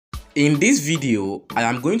In this video, I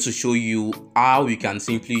am going to show you how you can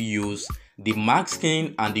simply use the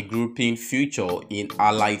masking and the grouping feature in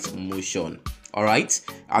Alight Motion. Alright,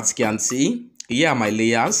 as you can see, here are my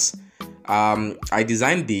layers. I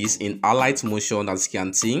designed this in Alight Motion, as you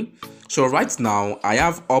can see. So right now, I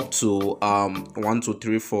have up to 1, 2,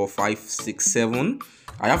 3, 4, 5, 6, 7.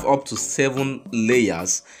 I have up to 7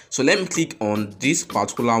 layers. So let me click on this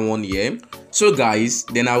particular one here. So guys,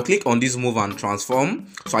 then I'll click on this move and transform.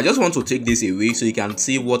 So I just want to take this away so you can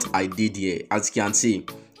see what I did here, as you can see.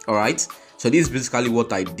 All right, so this is basically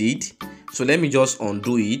what I did. So let me just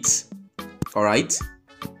undo it. All right,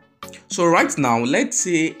 so right now, let's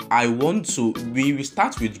say I want to, we will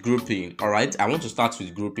start with grouping. All right, I want to start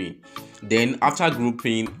with grouping. Then after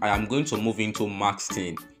grouping, I am going to move into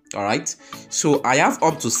masking. All right, so I have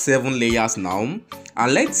up to 7 layers now,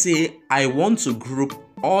 and let's say I want to group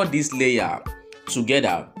all these layers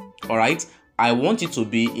together. All right, I want it to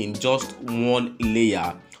be in just one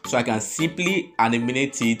layer, so I can simply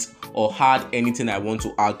animate it or add anything I want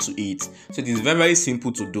to add to it. So it is very, very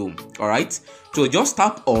simple to do. All right, so just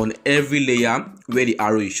tap on every layer where the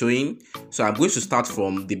arrow is showing. So I'm going to start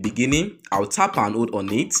from the beginning. I'll tap and hold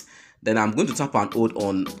on it. Then I'm going to tap and hold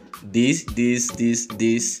on this,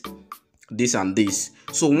 and this.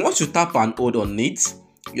 So once you tap and hold on it,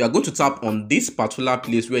 you are going to tap on this particular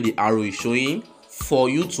place where the arrow is showing for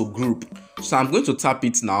you to group. So I'm going to tap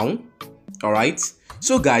it now. All right,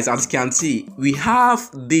 so guys, as you can see, we have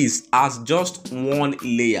this as just one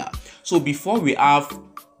layer. So before we have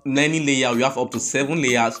many layers, we have up to 7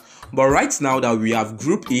 layers, but right now that we have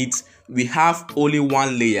grouped it, we have only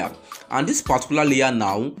one layer. And this particular layer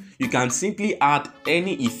now, you can simply add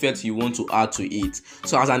any effect you want to add to it.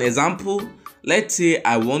 So as an example, let's say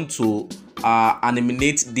I want to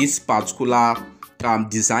animate this particular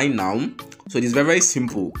design now. So it is very, very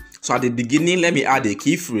simple. So at the beginning, let me add a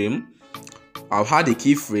keyframe. I'll add a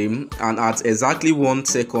keyframe, and at exactly 1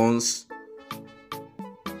 second,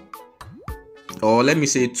 or let me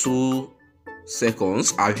say 2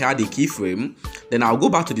 seconds, I'll add a keyframe. Then I'll go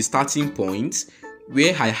back to the starting point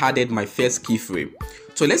where I added my first keyframe.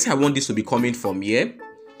 So let's say I want this to be coming from here.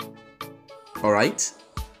 All right,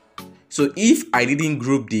 so if I didn't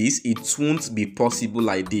group this, it won't be possible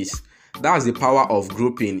like this. That's the power of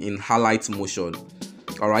grouping in Alight Motion.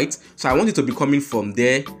 All right, so I want it to be coming from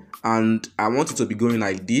there, and I want it to be going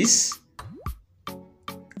like this.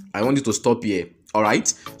 I want it to stop here. All right,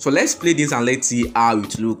 so let's play this and let's see how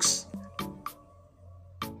it looks.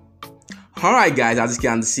 All right guys, as you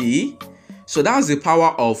can see, so that's the power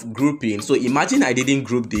of grouping. So imagine I didn't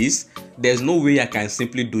group this, there's no way I can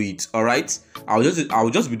simply do it. All right, I'll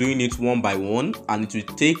just be doing it one by one, and it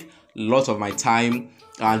will take lots of my time,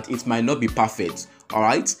 and it might not be perfect. All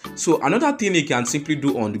right, so another thing you can simply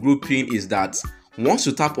do on the grouping is that once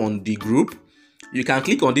you tap on the group, you can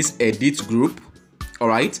click on this edit group. All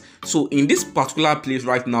right, so in this particular place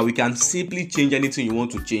right now, we can simply change anything you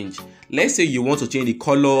want to change. Let's say you want to change the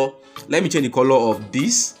color. Let me change the color of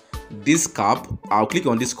this cap. I'll click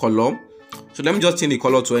on this color. So let me just change the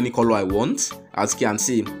color to any color I want, as you can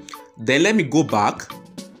see. Then let me go back.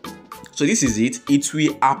 So this is it. It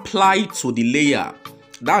will apply to the layer.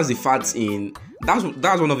 That's the fact in that's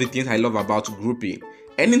one of the things I love about grouping.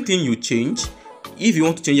 Anything you change, if you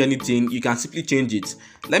want to change anything, you can simply change it.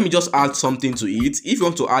 Let me just add something to it. If you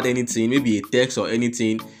want to add anything, maybe a text or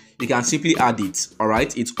anything, you can simply add it. All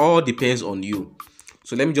right, it all depends on you.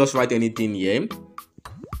 So let me just write anything here.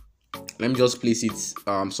 Let me just place it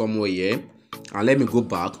somewhere here, and let me go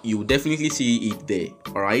back. You will definitely see it there.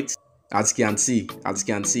 All right, as you can see,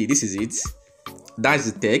 this is it.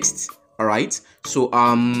 That's the text. All right, so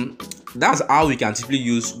that's how we can simply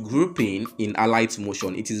use grouping in Alight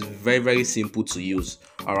Motion. It is very, very simple to use.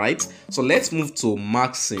 All right, so let's move to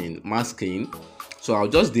masking. So I'll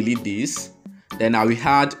just delete this. Then I will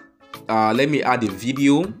add let me add a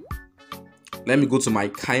video. Let me go to my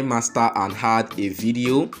Kinemaster and add a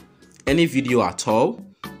video, any video at all.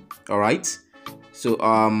 All right, so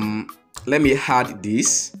let me add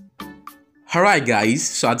this. All right guys,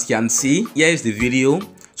 so as you can see, here is the video.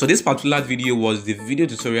 So this particular video was the video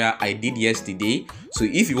tutorial I did yesterday. So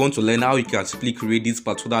if you want to learn how you can simply create this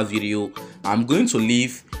particular video, I'm going to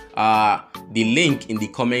leave the link in the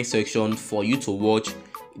comment section for you to watch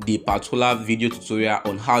the particular video tutorial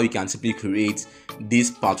on how you can simply create this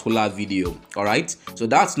particular video. All right, so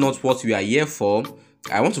that's not what we are here for.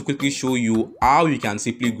 I want to quickly show you how you can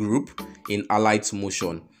simply group in Alight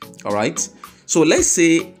Motion. All right, so let's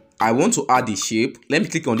say I want to add a shape. Let me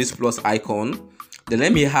click on this plus icon. Then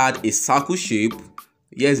let me add a circle shape.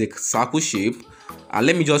 Here's a circle shape, and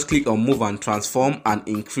let me just click on move and transform and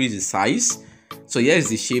increase the size. So here is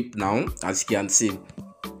the shape now, as you can see.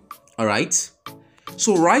 All right,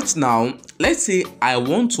 so right now let's say I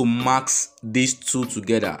want to max these two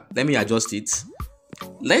together. Let me adjust it.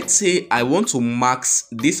 Let's say I want to max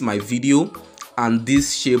this my video and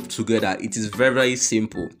this shape together. It is very, very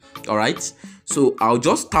simple. All right, so I'll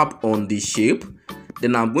just tap on the shape,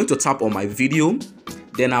 then I'm going to tap on my video,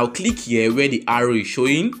 then I'll click here where the arrow is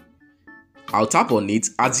showing. I'll tap on it.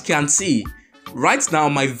 As you can see right now,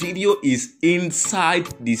 my video is inside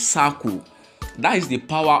the circle. That is the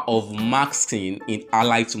power of maxing in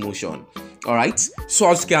Alight motion. All right, so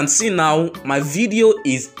as you can see now, my video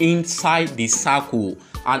is inside the circle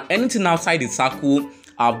and anything outside the circle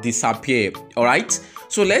have disappeared. All right,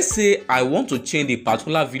 so let's say I want to change the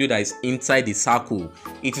particular video that is inside the circle.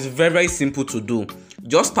 It is very, very simple to do.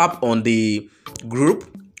 Just tap on the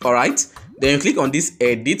group. All right, then you click on this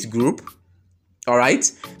edit group. All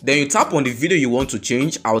right, then you tap on the video you want to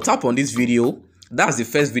change. I'll tap on this video. That's the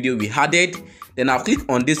first video we added. Then I'll click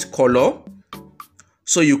on this color.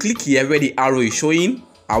 So you click here where the arrow is showing.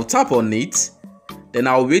 I'll tap on it. Then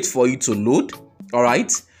I'll wait for it to load. All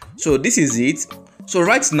right, so this is it. So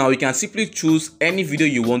right now you can simply choose any video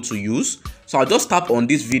you want to use. So I'll just tap on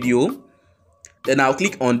this video. Then I'll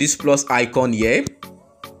click on this plus icon here.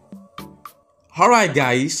 All right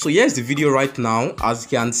guys, so here's the video right now, as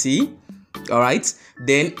you can see. All right,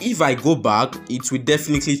 then if I go back, it will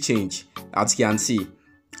definitely change, as you can see.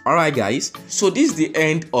 All right guys, so this is the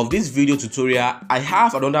end of this video tutorial. I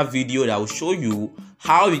have another video that will show you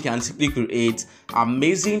how you can simply create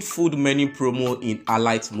amazing food menu promo in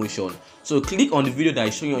Alight motion. So click on the video that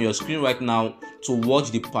is showing on your screen right now to watch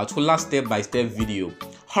the particular step-by-step video.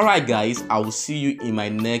 All right guys, I will see you in my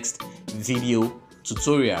next video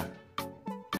tutorial.